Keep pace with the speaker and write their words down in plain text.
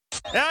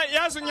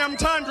yazi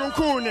ngiyamthanda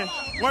uNkhune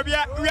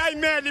ngoba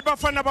uyayimela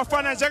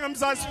ibafana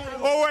njengemzazi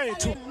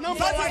owethu.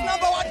 Number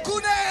one,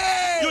 Khune.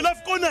 You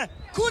love Khune?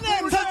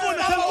 Khune, tell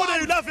Khune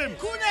you love him.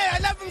 Khune, I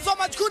love him so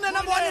much. Khune,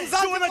 number one in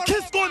Mzansi. You wanna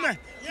kiss Khune?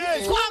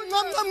 Yes.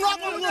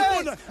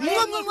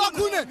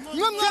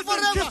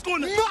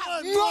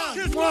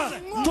 Kiss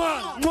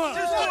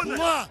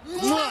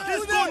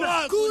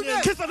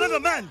Khune. Kiss another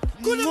man.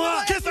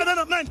 Kiss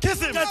another man.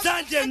 Kiss him.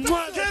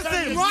 Kiss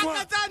him.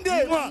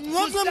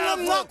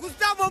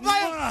 Gustavo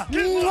Bayo.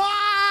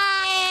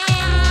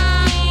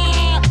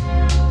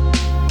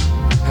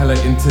 Hello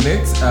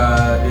internet,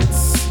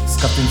 it's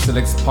Skaftin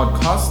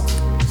Podcast,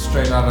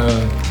 straight out of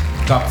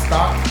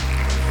Dubstar.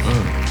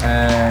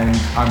 And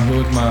I'm here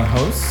with my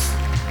host,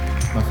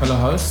 my fellow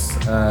host.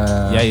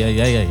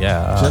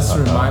 Just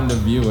remind the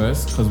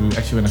viewers, because we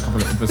actually went a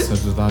couple of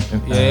episodes without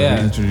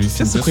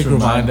introducing. Just a quick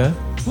reminder.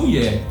 Who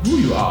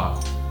you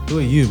are. Who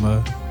are you,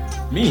 Mo?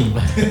 Me.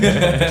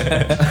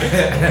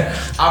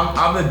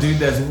 I'm a dude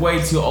that's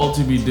way too old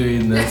to be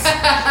doing this.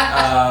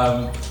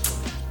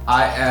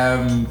 I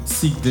am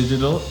Seek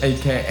Digital,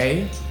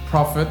 aka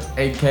Prophet,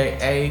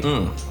 aka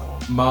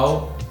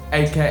Mo,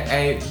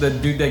 aka the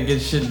dude that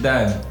gets shit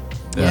done.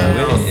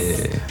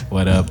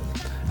 What up?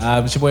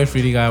 It's your boy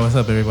TheFruityGuy. What's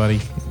up,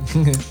 everybody?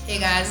 Hey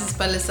guys, it's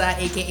Palesa,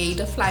 aka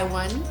the Fly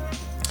One.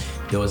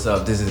 Yo, what's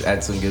up? This is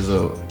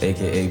Sungizzle,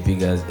 aka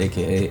Big As,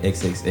 aka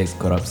XXX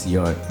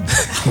Kardashian.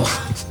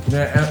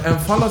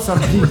 And follow some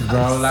people,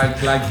 bro.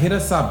 Like hit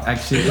us up.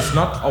 Actually, it's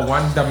not a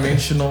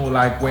one-dimensional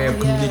way of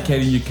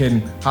communicating. You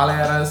can holler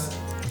at us.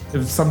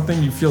 If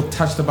something you feel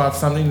touched about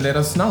something, let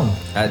us know.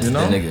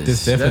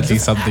 There's definitely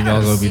something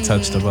y'all gonna be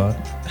touched about.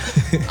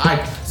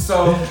 Alright,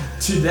 so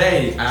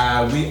today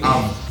we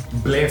are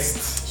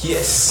blessed.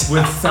 Yes.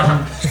 With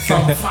some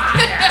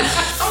fire.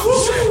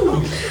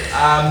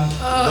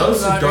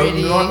 Those who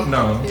do not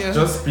know,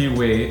 just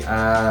beware.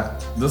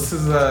 This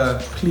is a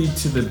plea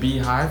to the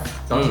beehive.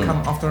 Don't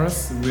come after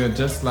us. We are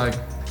just like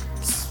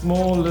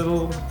small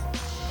little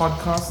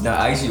podcast. Nah,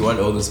 I actually want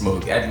all the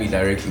smoke. Add me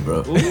directly, bro.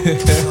 Okay.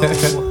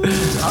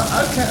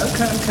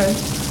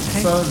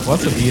 So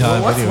what's the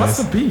beehive? What's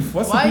the beef?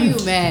 Why are you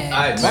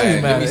mad? Why are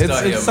you mad?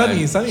 It's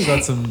Sunny. Sunny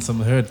got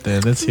some hurt there.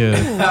 Let's hear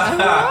it.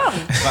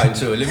 Fine,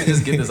 sure. Let me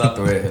just get this out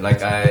the way.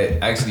 I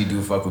actually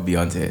do fuck with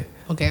Beyonce.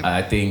 Okay.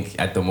 I think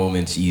at the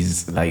moment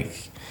she's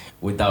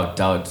without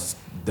doubt,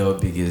 the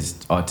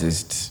biggest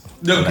artist.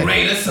 The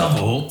greatest of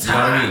all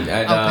time. You know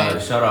what I mean?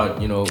 And shout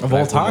out, of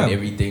all time.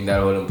 Everything, that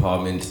whole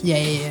empowerment.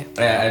 Yeah.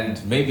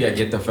 And maybe I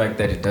get the fact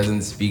that it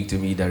doesn't speak to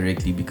me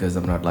directly because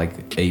I'm not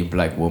a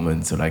black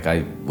woman. So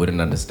I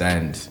wouldn't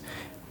understand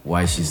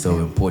why she's so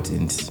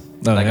important.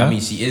 I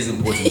mean, she is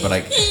important,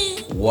 but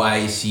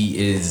why she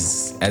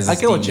is as I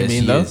get what you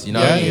mean, though. Is, you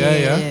know what I mean?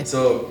 Yeah.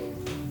 So,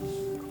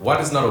 one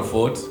is not a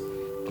fault.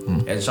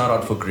 And shout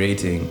out for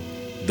creating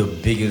the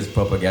biggest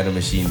propaganda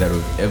machine that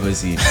we've ever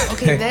seen.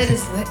 Okay, that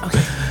is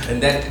okay.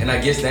 And I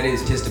guess that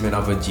is testament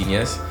of her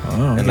genius.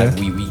 And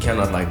we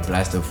cannot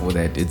blast her for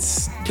that.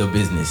 It's the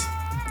business.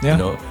 Yeah. You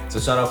know? So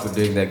shout out for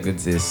doing that good,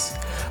 sis.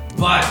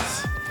 But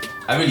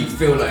I really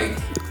feel like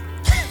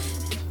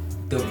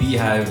the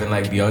beehive and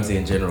Beyonce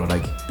in general,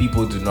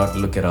 people do not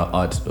look at her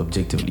art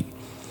objectively.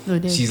 No,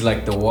 she's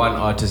the one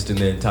artist in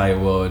the entire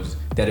world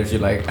that if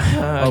you're we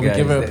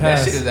give her a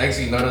pass. That shit is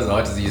actually not as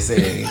hard as you're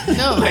saying.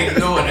 No.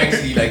 No one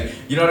actually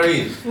you know what I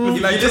mean? If you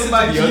listen to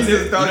Beyonce,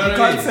 you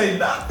can't say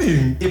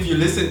nothing. If you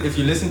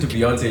listen to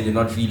Beyonce and you're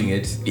not feeling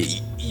it,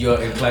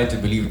 you're inclined to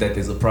believe that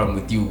there's a problem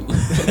with you. Okay,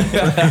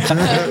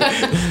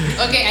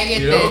 I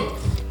get that.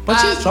 But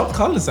she's dropped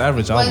countless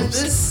average albums.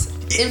 Was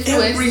this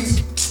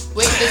influenced?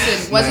 Wait,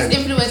 listen. Was this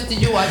influenced?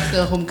 Did you watch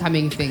the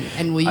Homecoming thing?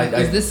 And was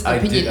this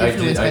opinion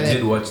influenced by that? I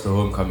did watch the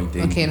Homecoming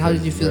thing. Okay, and how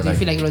did you feel? Do you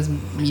feel like it was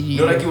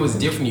mediocre? No, it was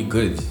definitely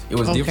good. It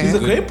was definitely He's a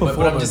good. great performer.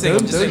 But I'm just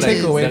saying,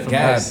 take away from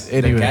that.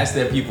 Anyway. The gas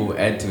that people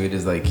add to it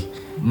is Oh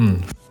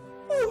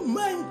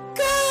my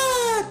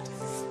God!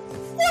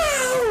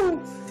 Wow!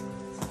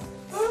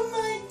 Oh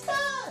my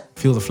God!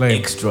 Feel the flame.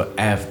 Extra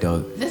F,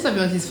 dog. That's not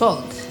Beyonce's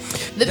fault.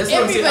 That's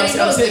what I'm saying. Everybody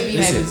knows the beehive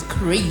Listen, is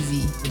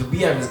crazy. The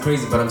beehive is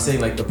crazy, but I'm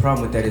saying the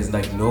problem with that is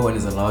no one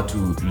is allowed to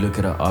look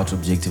at our art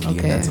objectively,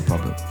 and that's a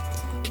problem.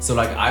 So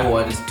I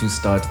wanted to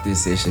start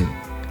this session,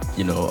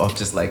 of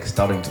just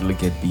starting to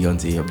look at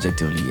Beyonce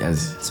objectively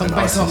as song an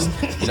by artist. song.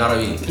 You know what I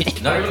mean?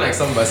 Not even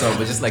song by song,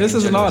 but just this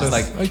is general, an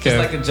artist.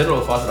 just a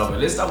general facet of it.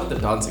 Let's start with the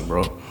dancing,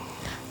 bro.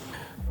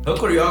 Her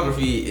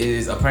choreography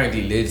is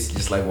apparently lit,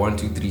 just 1,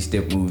 2, 3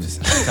 step moves,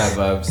 kind of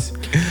vibes.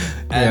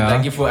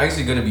 And if we're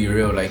actually gonna be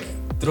real,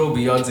 throw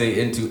Beyonce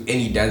into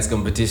any dance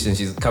competition,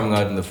 she's coming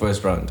out in the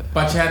first round.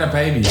 But she had a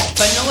baby.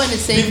 But no one is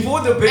saying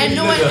before the baby. and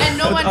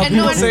no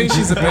one saying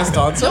she's the best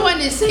dancer. No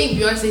one is saying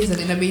Beyonce is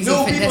an amazing,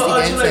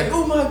 fantastic dancer.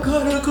 Oh my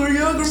God, her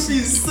choreography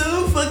is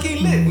so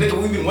fucking lit. Nigga,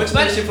 we've been watching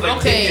that shit for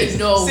 10 years.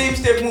 No. Same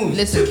step moves.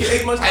 Listen. Took you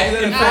 8 months to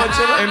learn. In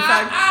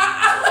fact,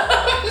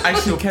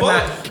 actually,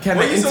 can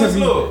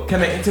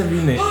I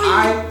intervene?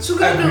 I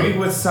agree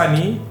with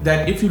Sunny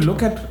that if you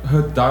look at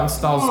her dance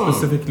style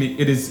specifically,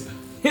 it is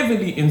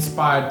heavily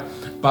inspired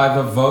by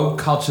the Vogue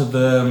culture,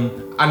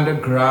 the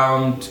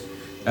underground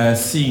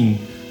scene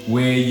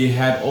where you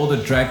had all the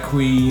drag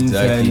queens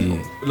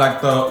and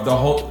like the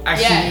whole.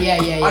 Actually,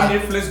 on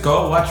Netflix,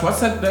 go watch. What's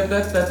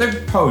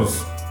that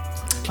pose?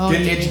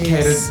 Get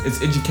educated.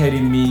 It's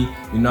educating me.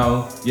 You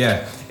know.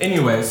 Yeah.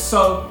 Anyway,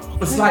 so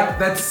it's like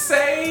that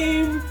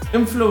same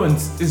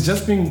influence is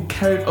just being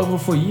carried over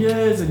for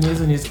years and years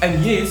and years.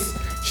 And yes,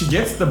 she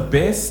gets the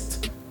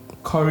best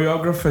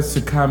choreographers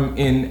to come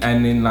in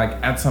and then like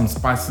add some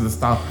spice to the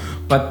style.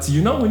 But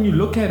you know, when you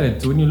look at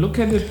it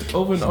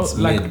over and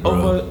over, like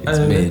over a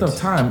length of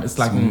time, it's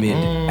like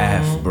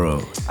mid-F,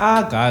 bro.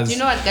 Guys. You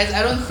know what, guys?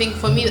 I don't think,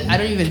 for me, I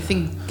don't even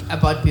think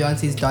about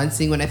Beyonce's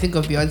dancing. When I think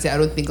of Beyonce, I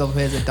don't think of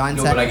her as a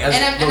dancer. No, like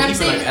I'm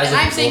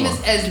saying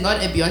this as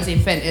not a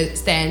Beyonce fan,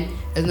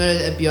 as not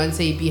a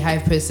Beyonce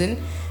beehive person.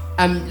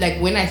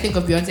 Like when I think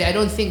of Beyonce, I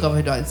don't think of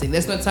her dancing.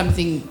 That's not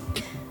something.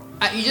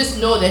 You just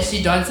know that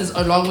she dances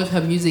along with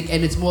her music,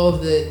 and it's more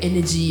of the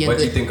energy and what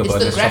do you think about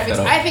the graphics.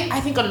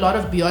 I think a lot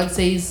of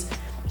Beyonce's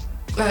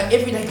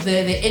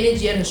the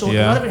energy and her show, a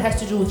lot of it has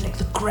to do with like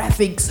the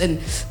graphics,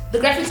 and the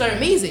graphics are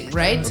amazing,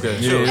 right? Okay.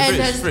 And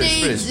the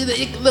stage,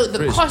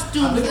 the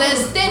costumes, the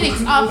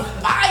aesthetics are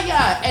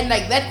fire, and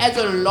like that adds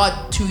a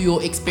lot to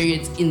your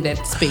experience in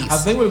that space. I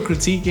think we're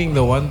critiquing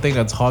the one thing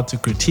that's hard to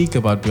critique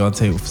about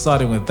Beyonce,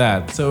 starting with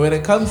that. So when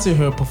it comes to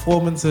her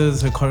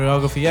performances, her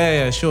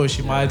choreography, sure,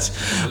 she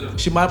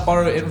might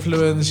borrow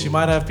influence. She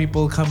might have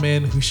people come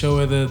in who show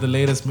her the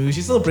latest moves.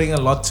 She's still bringing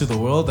a lot to the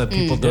world that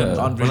people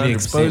aren't really 100%.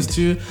 Exposed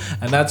to,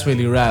 and that's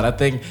really rad. I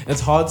think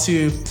it's hard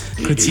to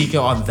critique her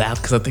on that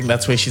because I think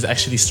that's where she's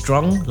actually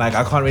strong. Like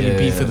I can't really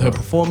beef with her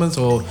performance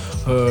or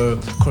her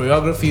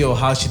choreography or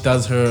how she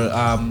does her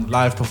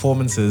live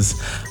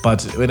performances.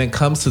 But when it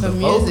comes to the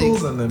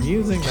vocals and the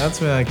music, that's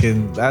where I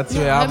can. That's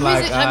where I'm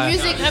like.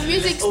 Her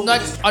music's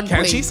not on point.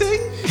 Can she sing?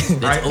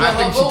 I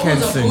think she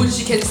can sing.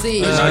 She can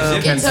sing.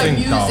 It's her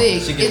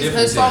music. It's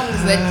her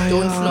songs that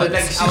don't flow.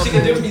 Like she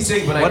can definitely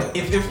sing. But like,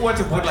 if we want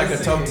to put like a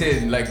top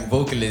 10 like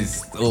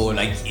vocalist or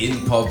like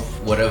in pop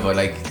whatever,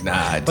 like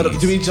nah. But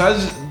do we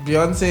judge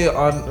Beyonce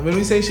on when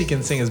we say she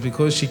can sing is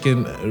because she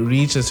can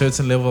reach a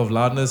certain level of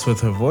loudness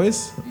with her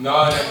voice?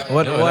 No.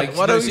 What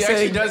are we she saying?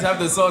 Actually does have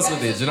the sauce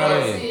with it. You know what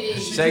I mean?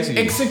 She actually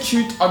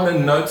execute on the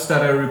notes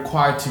that are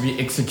required to be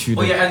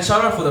executed. Oh yeah, and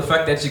shout out for the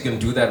fact that she can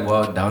do that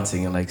while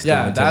dancing and like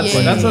that's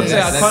what I'm saying.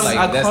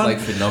 That's like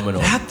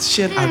phenomenal. That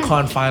shit I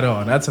can't fight her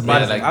on. That's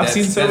amazing. Like I've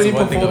seen so many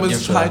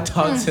performers try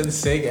dance and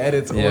sing, and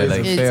it's always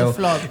a fail.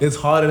 It's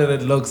harder than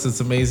it looks. It's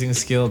amazing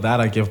skill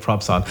that I give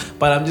props on.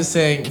 But I'm just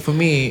saying, for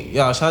me,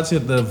 shout out to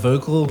the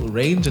vocal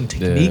range and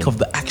technique of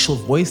the actual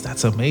voice.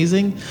 That's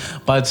amazing.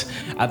 But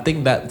I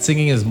think that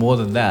singing is more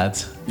than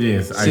that.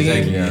 Yes,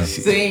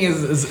 singing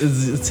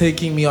is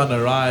taking me on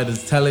a ride.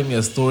 It's telling me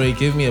a story,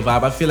 giving me a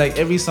vibe. I feel like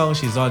every song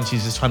she's on,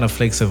 she's just trying to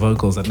flex her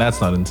vocals, and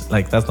that's not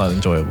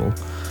enjoyable.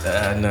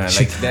 No,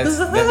 like that's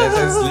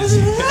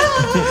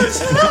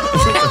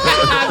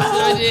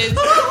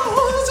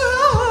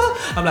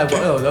I'm like,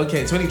 well,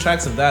 okay, 20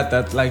 tracks of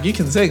that like you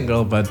can sing,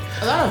 girl, but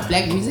a lot of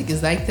black music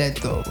is like that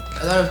though.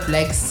 A lot of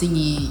black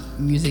singy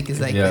music is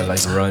like that.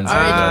 Like runs.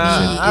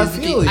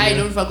 R&B I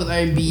don't fuck with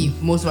R&B,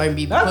 most of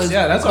R&B because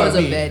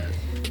of that.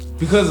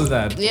 Because of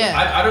that. Yeah.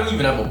 I don't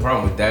even have a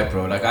problem with that,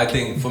 bro. Like I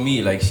think for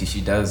me, like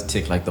she does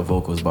tick like the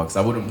vocals box.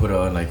 I wouldn't put her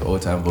on like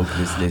all-time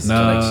vocalist list.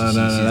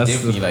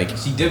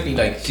 She's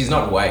definitely she's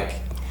not whack.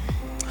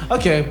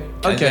 Okay.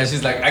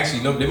 She's like,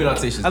 actually, no, let me not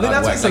say she's not whack.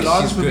 I think that's what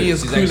Solange for me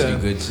is cooler. She's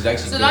actually good. She's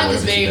actually Solange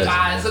is very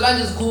fast.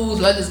 Solange is cool.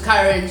 Solange is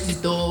current. She's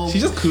dope.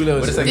 She's just cooler.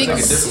 But it's like a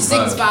different vibe.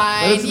 Sings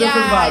fine. But it's a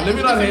different vibe. Let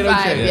me not hate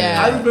her.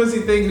 Yeah. I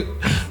personally think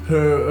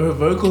her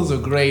vocals are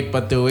great,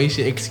 but the way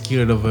she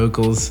executed her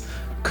vocals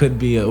could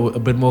be a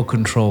bit more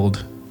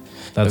controlled.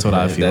 That's what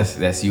I feel.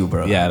 That's you,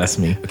 bro. Yeah, that's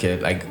me. Okay,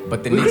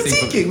 but the we're next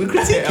critiquing. The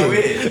next thing for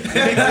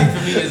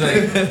me is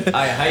like,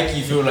 I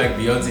high-key feel like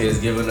Beyonce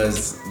has given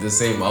us the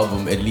same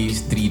album at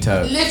least 3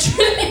 times.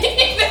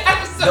 Literally.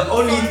 The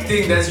only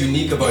thing that's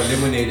unique about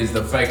Lemonade is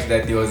the fact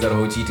that there was that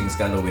whole cheating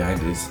scandal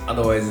behind this.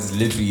 Otherwise, it's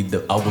literally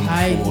the album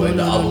before and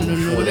the album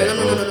before that,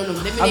 bro.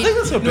 I think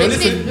it's her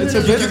best. It's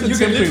her best You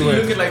can literally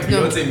work. look at like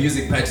Beyonce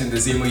music pattern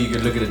the same way you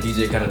can look at a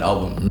DJ Khaled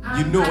album.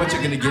 You know what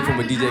you're gonna get from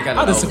a DJ Khaled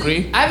album. I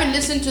disagree. I haven't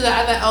listened to the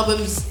other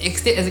albums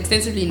as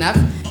extensively enough.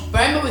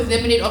 But I remember with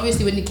Lemonade,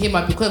 obviously when it came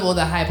out, because of all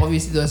the hype,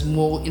 obviously there was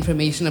more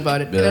information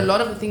about it. And a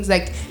lot of the things,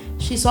 like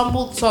she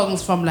sampled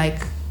songs from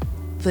like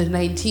the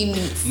 19.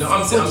 No,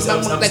 I'm saying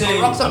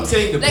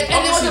the like,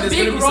 and there was a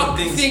big rock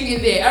thing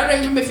in there. I don't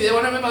remember if you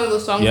want to remember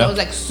those songs that was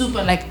like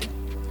super like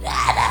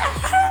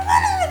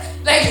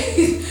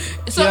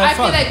so I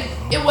feel like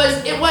it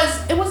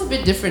was a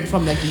bit different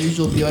from like the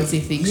usual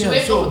Beyonce thing. She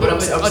went a bit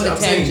on the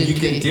tangent. You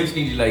can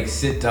definitely like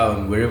sit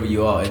down wherever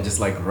you are and just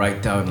like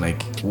write down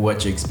like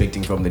what you're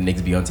expecting from the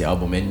next Beyonce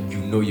album, and you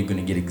know you're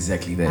gonna get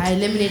exactly that.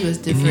 Lemonade was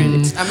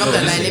different. I'm not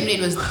gonna lie,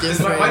 Lemonade was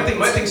different.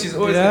 My thing, she's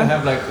always gonna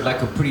have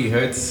like a pretty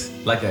hurts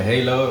like a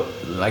halo,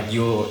 like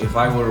you. If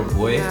I were a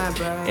boy,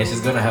 and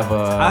she's gonna have a.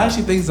 I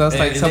actually think that's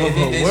like some of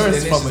her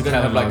worst from a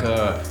catalog.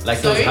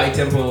 Like those high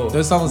tempo.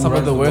 There's some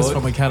of the worst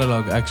from a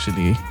catalog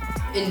actually.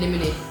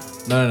 Eliminate.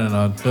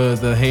 No.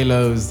 The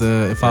halos.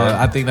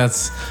 I think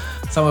that's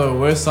some of her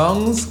worst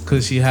songs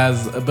because she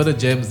has a bit of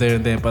gems there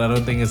and there, but I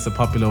don't think it's the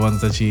popular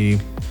ones that she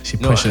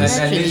pushes.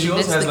 And then she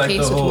also has like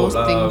the whole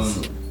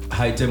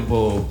high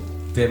tempo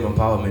femme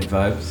empowerment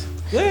vibes.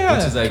 Yeah,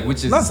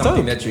 which is that's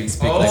something dope. that you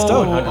expect.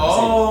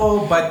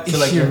 But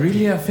is she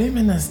really a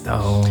feminist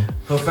though?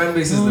 Her fan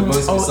base is the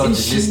most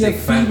misogynistic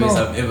fan base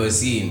I've ever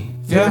seen.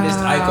 Feminist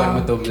icon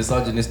with the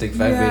misogynistic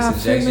fan base,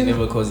 and she actually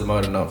never calls them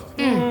out enough.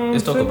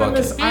 Let's talk about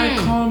that.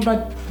 Icon,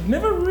 but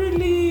never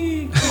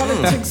really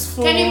politics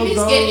for Can you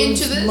please get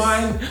into this?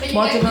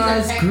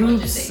 marginalized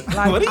groups.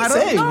 Like, What are you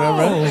saying,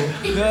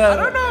 bro? I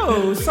don't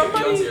know.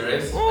 Somebody.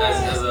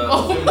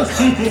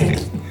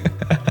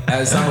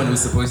 As someone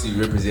who's supposed to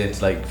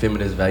represent like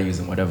feminist values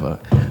and whatever,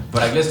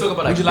 but like let's talk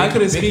about like. Would you like her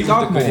to speak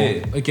out more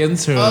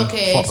against her?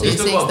 Okay, so let's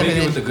talk about Becky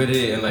with the good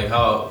hair and like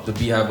how the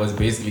Beehive was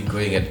basically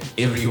going at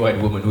every white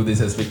woman who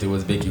disrespected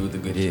was Becky with the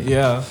good hair.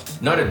 Yeah.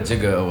 Not at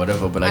Jigga or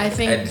whatever, but like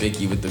at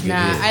Becky with the good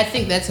hair. I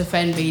think that's a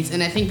fan base,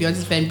 and I think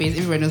Beyonce's fan base.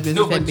 Everyone knows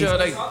Beyonce's fan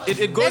base. Like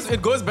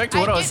it goes back to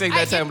what I was saying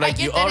that time. Like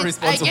you are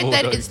responsible. I get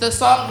that it's the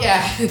song.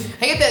 Yeah,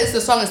 I get that it's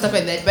the song and stuff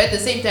like that. But at the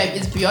same time,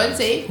 it's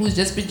Beyonce who's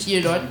just been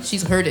cheated on.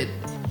 She's heard it.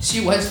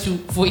 She wants to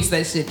voice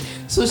that shit.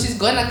 So she's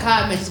gonna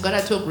come and she's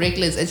gonna talk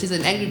reckless and she's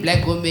an angry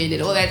black woman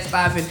and all that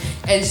stuff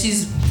and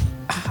she's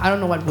I don't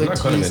know what word I'm not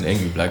to calling use. her an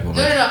angry black woman.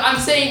 No, I'm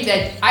saying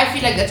that I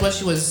feel like that's what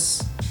she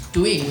was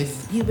doing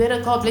with You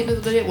Better Call Blake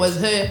with it was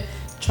her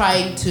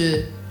trying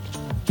to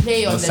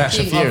play on that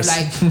thing of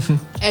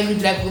like angry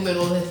black woman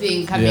or her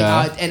thing coming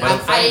out and I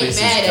ain't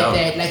mad at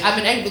that. Like I'm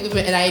an angry black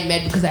woman and I ain't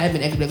mad because I am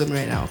an angry black woman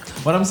right now.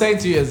 What I'm saying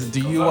to you is, do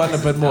you want a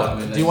bit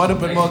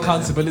more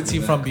accountability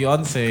from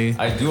Beyonce?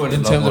 I do want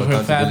in terms of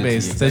her fan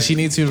base. Exactly. Does she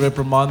need to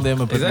reprimand them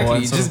a bit more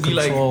and just be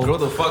like, grow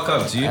the fuck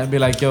up, G. And be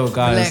like, yo,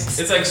 guys. Relax.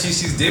 It's like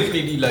she's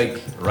definitely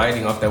like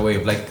riding off that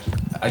wave. Like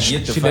I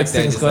get the She fact lets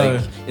that things it's go.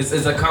 like it's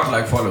a cult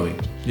like following.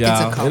 Yeah,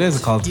 It's a cult. it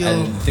is a cult.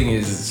 And the thing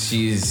is,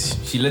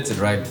 she lets it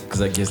ride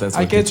because I guess that's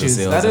what I get people you.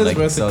 say. That is like,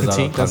 worth a sells out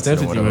critique. That's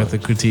content or definitely whatever. worth a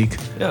critique.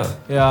 Yeah.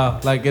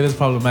 Yeah, like it is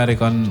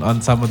problematic on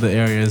some of the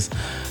areas.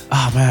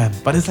 Ah man,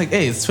 but it's like,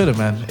 hey, it's Twitter,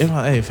 man.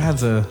 Everyone, hey,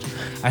 fans are.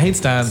 I hate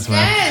stans,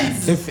 man.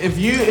 Stans! If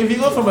you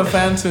go from a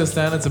fan to a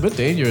stan, it's a bit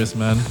dangerous,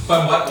 man.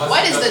 But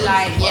What is the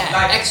line?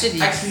 Actually,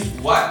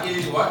 what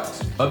is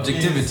what?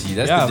 Objectivity.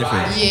 That's Yeah. the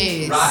difference.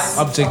 yes.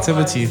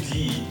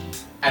 Objectivity.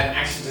 And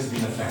actually just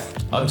being a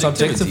fan. It's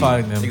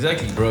objectifying them.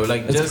 Exactly, bro.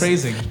 Like It's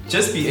crazy.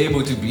 Just be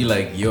able to be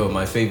like, yo,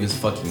 my favorite's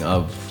fucking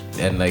up,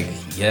 and like,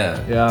 yeah.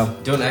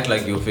 Don't act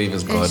like your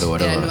favorite's god or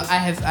whatever.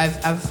 Yeah,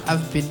 no,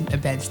 I've been a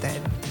bad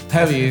stan.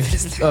 Have you?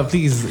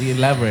 Please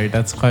elaborate.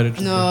 That's quite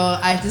interesting. No,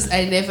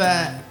 I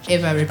never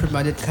ever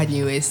reprimanded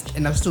Kanye West,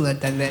 and I've still not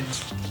done that.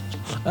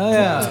 Oh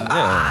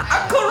yeah.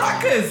 Uncle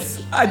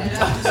Ruckus! I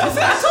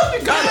told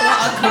you guys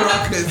about Uncle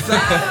Ruckus.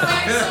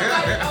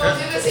 I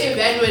was gonna say a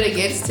bad word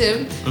against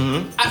him.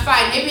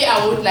 Fine, maybe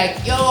I would like,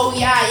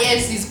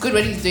 yes, he's good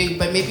what he's doing,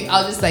 but maybe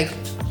I'll just like,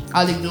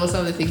 I'll ignore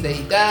some of the things that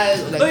he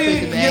does. Or, like, No,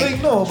 you'll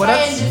ignore, but try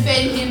that's- and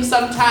defend him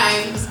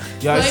sometimes.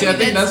 Yeah, So see, I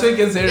maybe think that's where it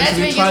gets serious. That's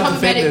We where you try get to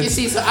defend problematic, it. you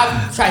see. So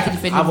I've tried to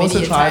defend him I've also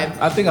many a tried. time.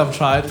 I think I've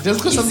tried. Just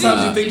because You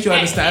sometimes see? you think you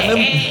understand them,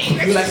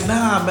 you're like,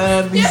 nah,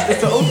 man, it's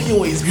the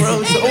opioids,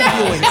 bro. It's the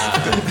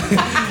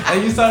opioids.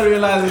 And you start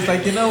realizing, it's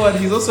like, you know what?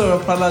 He's also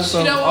a product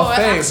You know of what,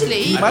 fame.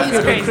 actually, He might be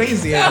a bit he's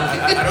crazy.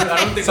 I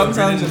don't think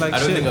Sometimes you're like, I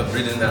don't shit. think I've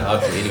written that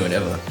out for anyone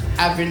ever.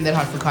 I've written that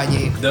hard for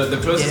Kanye. The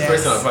closest Yes.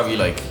 person I'll probably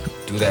like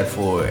do that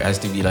for has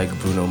to be like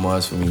Bruno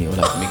Mars for me or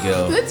like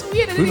Miguel. That's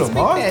weird. I didn't Bruno expect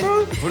Mars, that.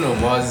 bro? Bruno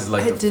Mars is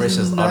like I the did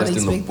freshest not artist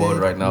in the expect world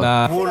that. right now.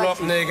 Nah. Wool up,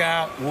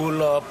 nigga.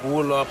 Wool up,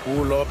 wool up,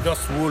 wool up.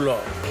 Just wool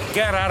up.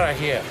 Get out of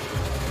here.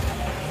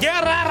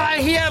 Get out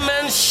of here,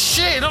 man.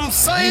 Shit, I'm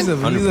saying. He's a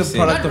 100%.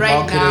 product of Not right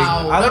marketing.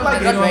 now. I don't Not-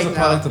 like not anyone's right a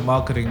product now. of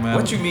marketing, man.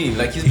 What you mean?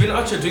 Like he's been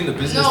out here doing the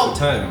business No, for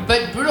time.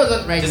 but Bruno's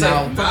not right Just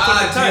now. like from the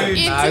time.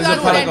 In Nah, he's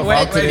a product of 2014,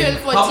 marketing.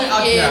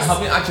 14 years.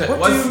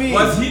 What do you mean?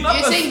 Was he not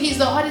You're saying he's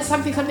the hottest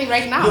something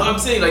right now? No, I'm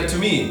saying like to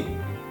me,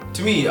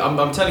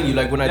 I'm telling you,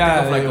 like when I Yeah,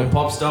 think of like yeah. a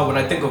pop star, when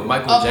I think of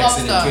Michael A pop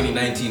Jackson in star.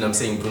 2019, I'm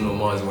saying Bruno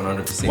Mars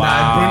 100%. Bruno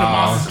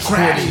Mars is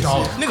trash,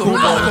 dog. Nigga,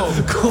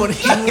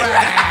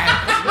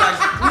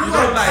 You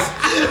know, like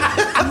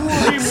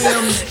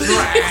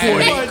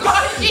premium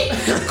trash.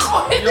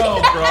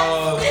 Yo,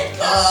 bro.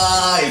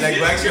 like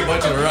we're actually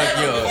about to rock,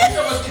 yo.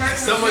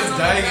 Someone's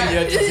dying in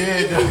here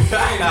today.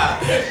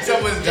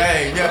 Someone's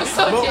dying. Yeah,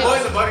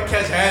 boys about to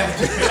catch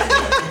hands.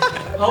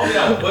 Oh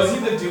yeah, was he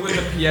the dude with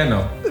the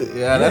piano?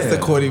 Yeah, that's the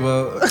corny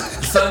one.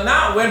 So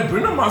now when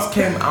Bruno Mars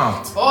came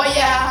out, Oh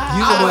yeah.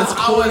 You the most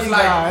I was corny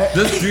guy. like,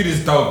 this dude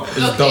is dope. It's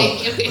Okay,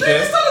 dope. okay.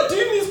 Then he started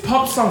doing these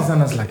pop songs,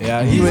 and I was like,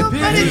 Yeah, he was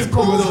high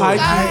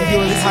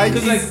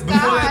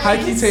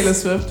key Guys. Taylor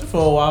Swift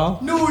for a while.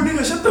 No,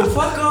 nigga, shut the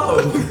fuck up.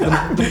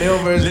 The male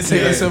version of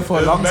Taylor Swift for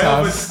a long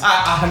time.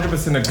 I 100%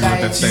 agree with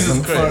that Guys,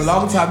 statement. For a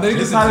long time. Then he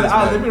decided,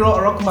 let me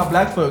rock my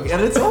black folk.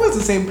 And it's always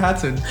the same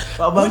pattern.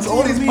 Amongst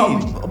all these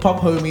pop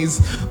homies,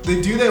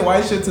 they do their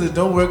white shit till they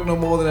don't work no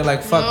more. Then they're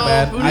like, fuck, No,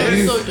 man. Bruno I is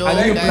need so to dope,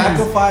 guys.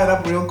 blackify it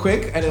up real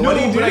quick. And then what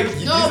do you do?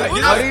 No,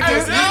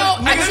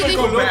 actually,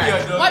 what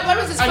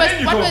was his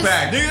first? What was?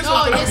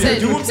 No,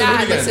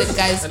 listen,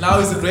 guys. And now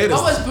he's the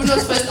greatest. What was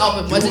Bruno's first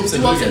album? Was it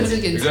 2 Hooligans?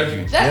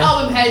 Exactly. That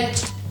album had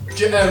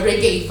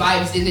reggae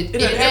vibes in it.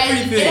 It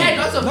had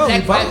lots of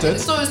black vibes in it.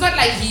 So it's not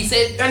like he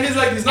said. And he's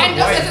like, he's not And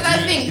white. that's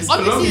another thing. He's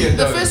Obviously, Colombian,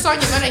 the dog. first song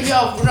you're gonna hear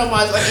of Bruno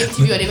Mars on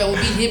MTV or whatever will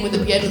be him with the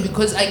piano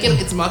because I get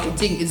it's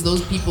marketing. It's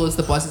those people. It's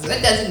the bosses.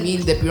 That doesn't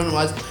mean that Bruno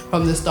Mars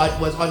from the start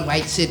was on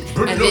white shit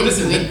and then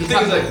listen, he the went thing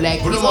become is like, black.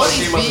 Bruno He's Mars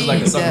always came up as like a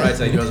been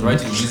songwriter. He was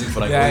writing music for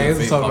like Yeah, all he the is a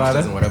fake pop stars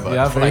songwriter. and whatever.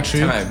 Yeah, for very like true.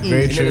 Time.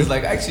 Very and true. then it's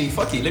like, actually,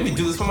 fuck it, let me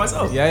do this for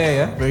myself.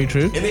 Yeah. Very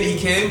true. And then he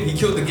came, he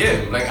killed the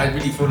game. Like, I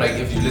really feel like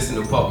if you listen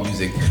to pop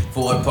music,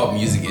 for what pop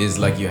music is,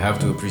 like, you have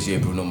to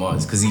appreciate Bruno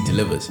Mars because he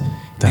delivers.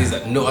 There's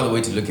like, no other way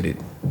to look at it.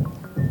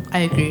 I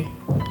agree.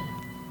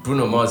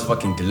 Bruno Mars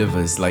fucking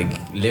delivers. Like,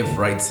 left,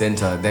 right,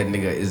 center, that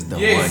nigga is the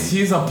Yes, one.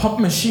 he's a pop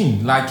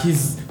machine. Like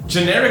he's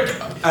generic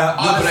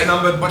artist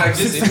number, but I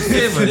just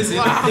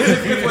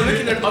if we're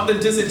looking at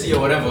authenticity or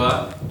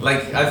whatever,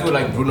 like I feel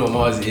like Bruno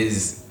Mars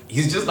he's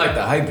just like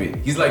the hybrid.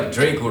 He's like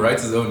Drake who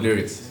writes his own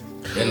lyrics.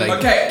 And like,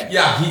 okay,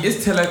 yeah, he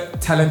is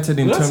talented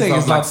in I'm not terms saying of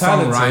he's like not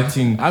talented.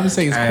 songwriting. I'm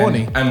saying he's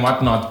corny. and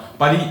whatnot.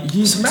 But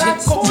he's mad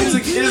pop corny.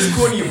 music is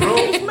corny, bro.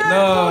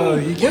 No,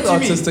 you get What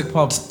do you mean? autistic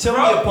pop. Tell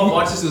me a pop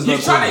artist who's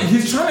not corny.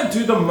 He's trying to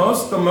do the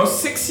most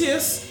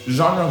sexiest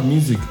genre of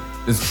music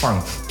is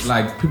funk.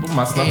 Like people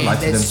must not lie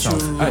to that's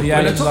themselves. true. Yeah,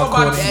 When they that's talk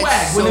not about corny.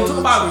 swag, when they talk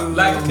about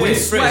like Okay, where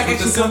fresh swag with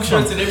the actually silk comes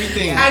from, shirts and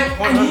everything. and he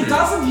 100.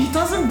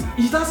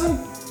 doesn't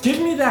give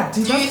me that. Do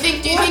you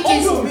think he's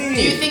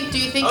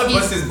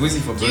Bussy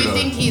for do you Bruno.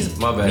 think he's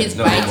My bad. he's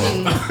No,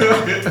 biting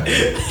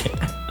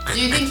do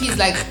you think he's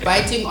like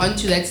biting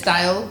onto that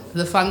style,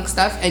 the funk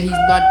stuff, and he's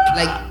not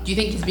like? Do you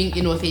think he's being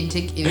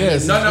inauthentic in Yes.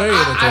 his No, Very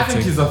I think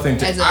inauthentic. he's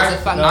authentic. as a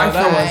funk No, that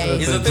guy? was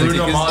He's authentic. authentic.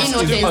 Bruno Mars He's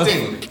is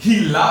inauthentic. He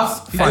loves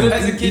fun.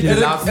 As a kid, He as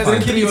loves a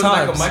fun. kid, he was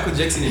like a Times. Michael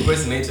Jackson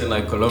impersonator in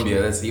like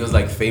Colombia. He was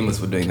like famous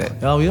for doing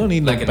that. No, we don't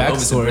need no Like an Elvis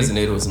backstory.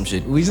 impersonator or some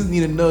shit. We just need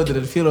to know that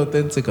it feel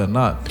authentic or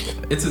not.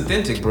 It's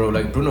authentic, bro.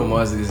 Like Bruno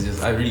Mars is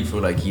just. I really feel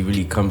like he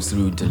really comes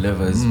through,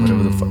 delivers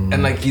whatever the fuck,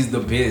 and like he's the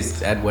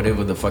best at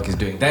whatever the fuck he's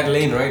doing. That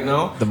lane right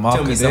now. The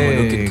Tell me someone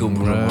who could kill marketing,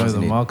 Bruno bro, Mars the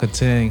in it.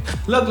 marketing.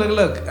 Look.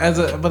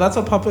 But that's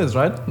what pop is,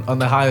 right? On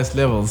the highest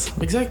levels.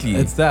 Exactly.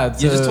 It's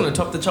that. You just so- want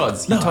to top the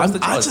charts. He No, tops the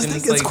I charts. just and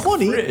think it's like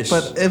corny. fresh.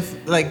 But if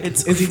like,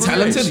 It's is he fresh.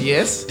 talented?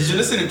 Yes. Did you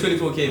listen to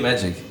 24K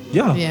Magic?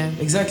 Yeah. Yeah.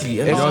 Exactly.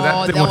 Yo, Oh,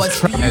 that was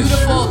trash.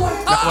 beautiful.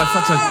 That was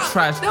such a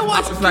trash. That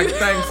was I was like,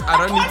 thanks. I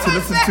don't need to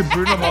listen to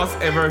Bruno Mars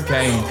ever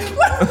again.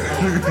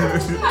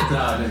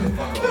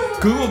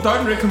 Google,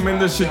 don't recommend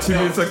this shit to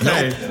me. It's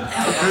okay.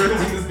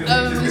 So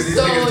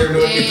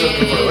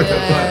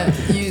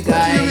you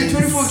guys.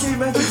 24K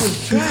Magic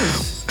was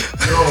trash.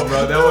 No,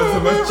 bro, that was the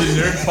most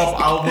generic pop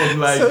album.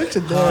 Like, So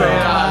generic.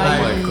 Oh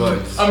my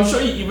god. I'm sure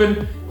he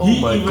even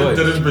my God.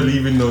 didn't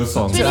believe in those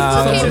songs.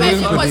 24K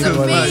Magic was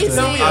amazing.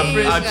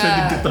 I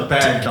tried to get the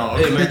bag, dog.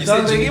 Hey man, you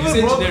said They you even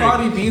said brought generic.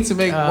 Cardi B to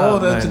make more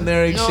than man.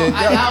 generic No, shit.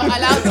 allow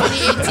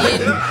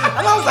 2018.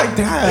 And I was like,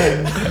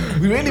 damn,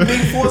 we really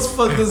being forced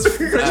for this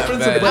Fresh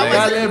Prince of man.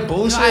 Bel-Air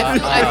bullshit. I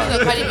feel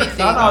the Cardi B thing.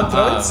 Down our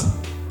throats.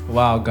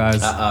 Wow,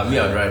 guys. Me,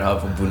 I'd ride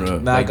hard for Bruno.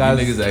 Nah, like, guys,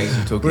 you niggas are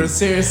actually talking. We're a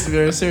serious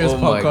Oh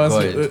my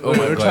podcast. God. Oh my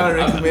We're God. trying to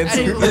recommend I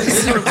didn't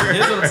some.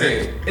 Here's what I'm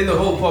saying. In the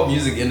whole pop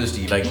music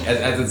industry, like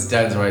as it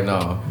stands right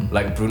now,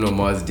 like Bruno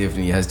Mars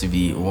definitely has to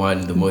be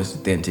one, the most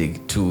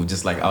authentic, two,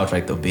 just like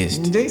outright the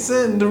best.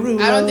 Jason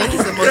Derulo. I don't think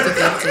he's the most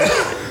authentic.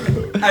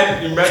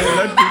 And imagine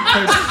that big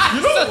page.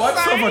 You know what?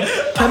 Someone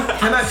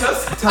can I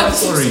just tell a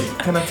story?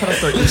 Can I tell a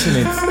story?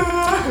 Internet.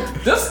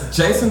 This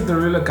Jason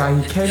Derulo guy,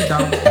 he came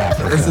down to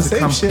Africa It's the to same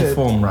come shit.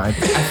 perform, right?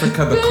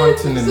 Africa, the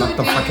continent, not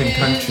the fucking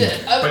country.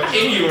 But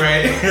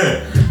anyway,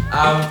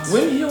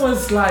 when he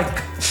was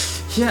like,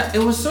 yeah, it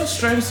was so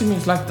strange to me.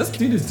 It's like, this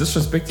dude is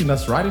disrespecting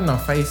us right in our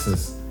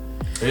faces.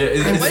 Yeah,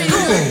 What are you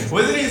doing?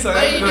 wasn't he South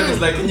What are you African? doing?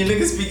 It's like, can you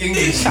niggas speak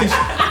English?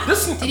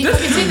 This he dude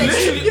fucking say that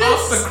shit? literally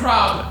asked the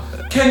crowd,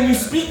 can you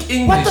speak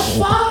English? What the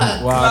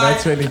fuck? Wow,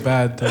 that's really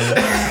bad, though.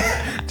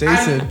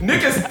 Jason, And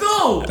niggas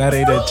still that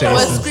ain't it, Was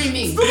Jason.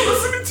 screaming.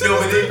 listening to Yo,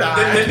 but this guy.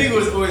 that nigga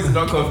was always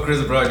knock off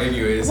Chris Brown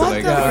anyway. So What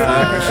like, the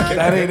fuck?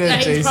 That ain't Nah,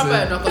 it, he's proper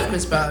Jason. knock off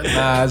Chris Brown.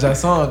 Nah,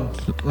 Jason.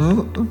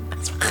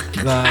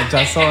 Nah,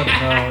 Jason.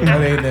 No,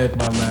 that ain't it,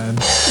 my man.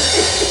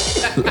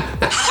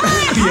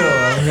 Yo,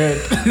 I'm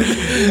hurt.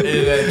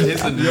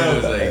 Jason Derulo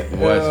was like,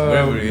 watch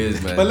wherever he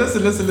is, man. But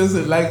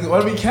listen. Like,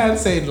 what we can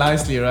say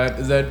nicely, right,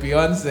 is that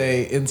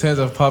Beyonce, in terms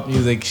of pop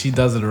music, she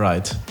does it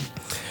right.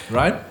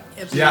 Right?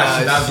 Yeah,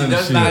 she doesn't.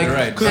 does She- not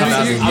right.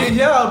 Because you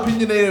hear how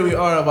opinionated we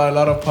are about a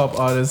lot of pop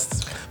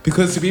artists.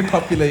 Because to be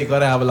popular, you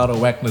gotta have a lot of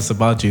whackness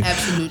about you.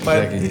 Absolutely.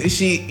 But is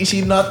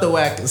she not the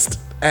wackest?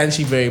 And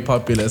she very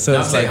popular, so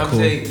it's like cool.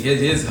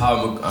 Here's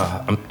how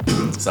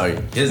I'm sorry.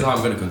 Here's how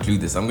I'm gonna conclude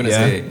this. I'm gonna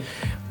say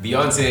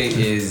Beyonce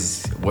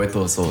is worth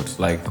her salt,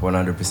 like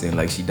 100%.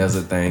 Like she does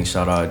her thing.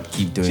 Shout out,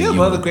 keep doing. She's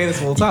one of the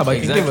greatest of all time. I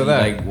can give her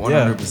that. Like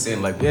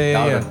 100%. Like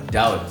without a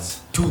doubt.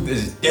 To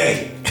this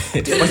day.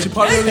 But she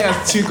probably only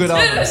has 2 good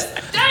albums.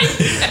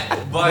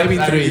 But Maybe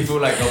I 3. really feel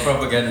like her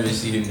propaganda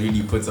machine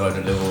really puts her on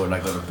a level,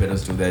 like on a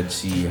pedestal that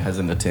she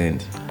hasn't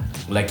attained.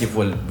 Like if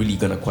we're really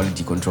gonna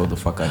quality control the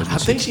fuck out of it. I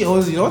think she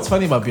always, you know what's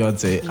funny about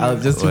Beyonce?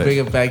 Just to bring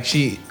it back,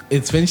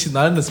 it's when she's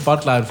not in the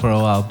spotlight for a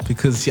while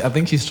because I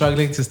think she's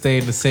struggling to stay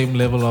in the same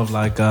level of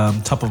like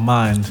top of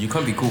mind. You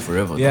can't be cool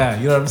forever. Yeah,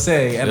 you know what I'm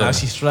saying? And now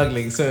she's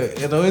struggling. So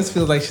it always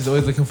feels like she's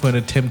always looking for an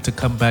attempt to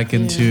come back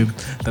into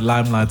the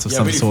limelight of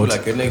some really sort. Feel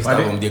like her next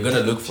album, they're gonna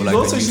look for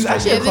she's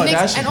actually a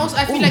Kardashian. And also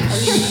I feel like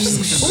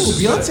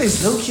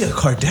Beyonce's low-key a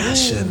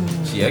Kardashian.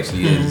 She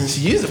actually is.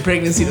 She used a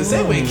pregnancy the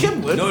same way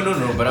Kim would. No,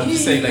 but I'm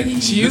just saying like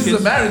she used the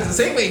marriage the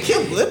same way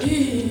Kim would.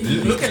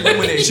 Look at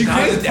Lemonade. She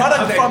created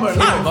product from her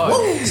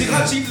life. She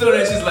got cheated on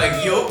and she's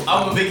like, yo,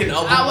 I'm gonna make an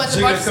album.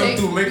 She's gonna come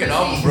through make an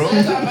album, bro.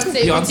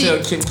 Beyonce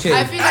or Kim K.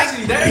 I feel like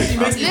Actually, that actually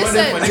makes me wonder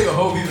if my nigga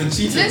Hope even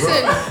cheated, bro.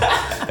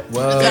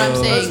 Well, that's what I'm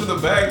saying. That's for the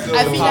bag, though.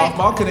 I feel like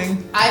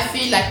marketing. I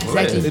feel like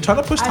exactly. They're trying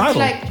to push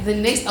title. I feel like the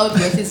next album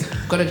Beyonce's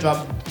gonna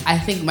drop, I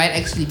think might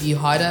actually be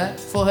harder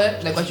for her,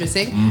 like what you're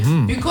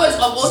saying, because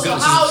of also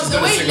how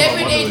the way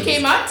Lemonade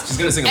came out, she's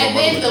gonna sing and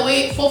then the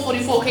way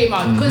 444 came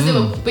out, because they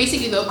were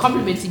basically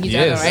complimenting each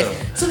other, right?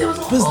 So there was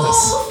a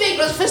whole thing. It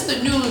was first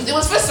the news. It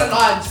was first the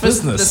launch,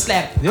 first the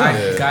slap.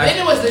 Then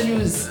it was the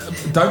news.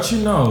 Don't you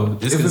know?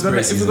 If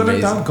we're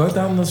gonna go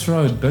down this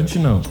road, don't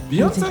you know?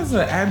 Beyonce's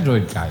an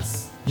android,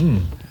 guys.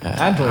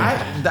 Android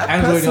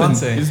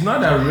Beyonce is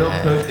not a real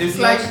person. It's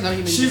like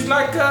she's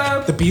like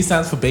the B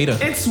stands for beta.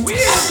 It's weird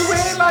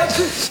where like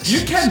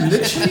you can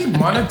literally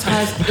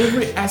monetize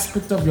every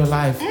aspect of your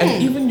life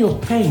and even your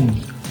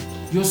pain.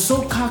 You're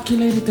so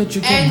calculated that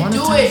you can monetize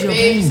do it, your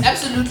babes. pain.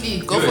 Absolutely,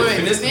 go for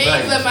it. Make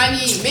the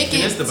money, make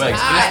it. The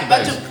bags.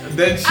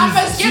 I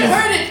must get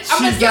hurt. I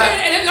must get hurt,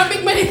 and then I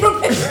make money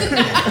from it.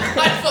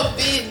 God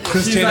forbid.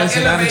 Kris She's Jenner like is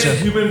her manager.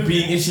 human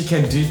being if she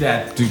can do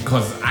that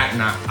because I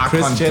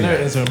Kris can't Jenner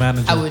do is her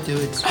manager. I would do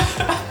it.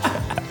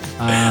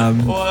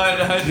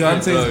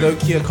 Beyonce is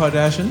low-key a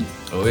Kardashian.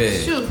 Oh yeah.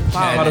 Sure.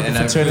 Part of the and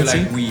I feel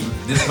fraternity.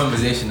 like this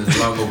conversation is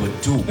long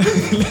overdue.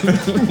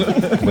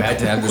 We had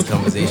to have this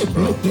conversation,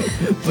 bro.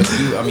 But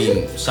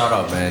shout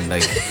out, man.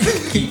 Like,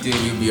 keep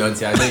doing you,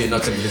 Beyonce. I know you're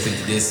not gonna listen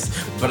to this,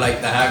 but like,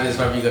 the habit is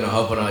probably gonna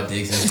help on our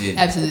dicks and shit.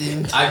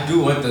 Absolutely. I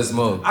do want the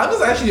smoke. I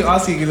was actually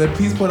asking you that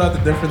please point out the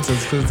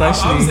differences because it's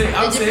actually The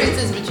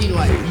differences between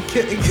what?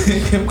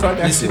 Kim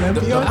Kardashian Listen, and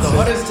the Beyonce.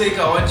 hottest take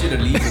I want you to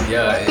leave with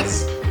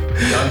is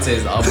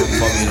Beyonce's album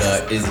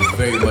formula is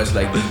very much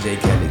like DJ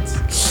Khaled's.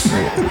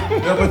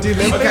 No, but dude,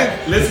 let's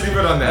leave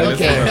it on that.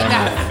 Okay,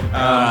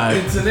 enough.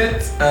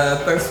 Internet,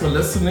 thanks for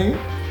listening.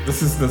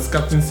 This is the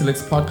Skaftin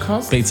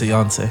Podcast. Beta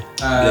Beyonce.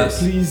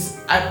 Please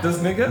add this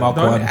nigga. Mark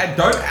don't one. add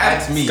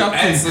me. Add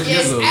Add Sungizzle.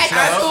 Yes, Should I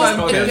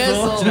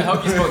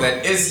help you Sungizzle. spell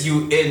that?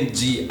 Sungizzle.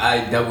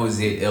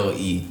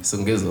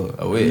 Sungizzle.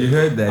 Oh wait. You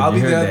heard that. I'll be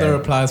you there heard in the that.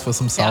 replies for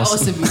some Yeah, I'll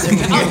sauce. also be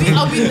there.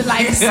 I'll be the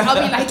likes.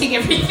 I'll be liking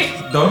everything.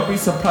 Don't be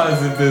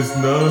surprised if there's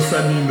no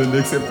Sunny in the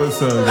next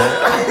episode.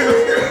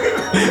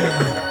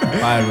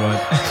 Bye, Rod.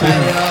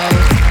 Bye, y'all.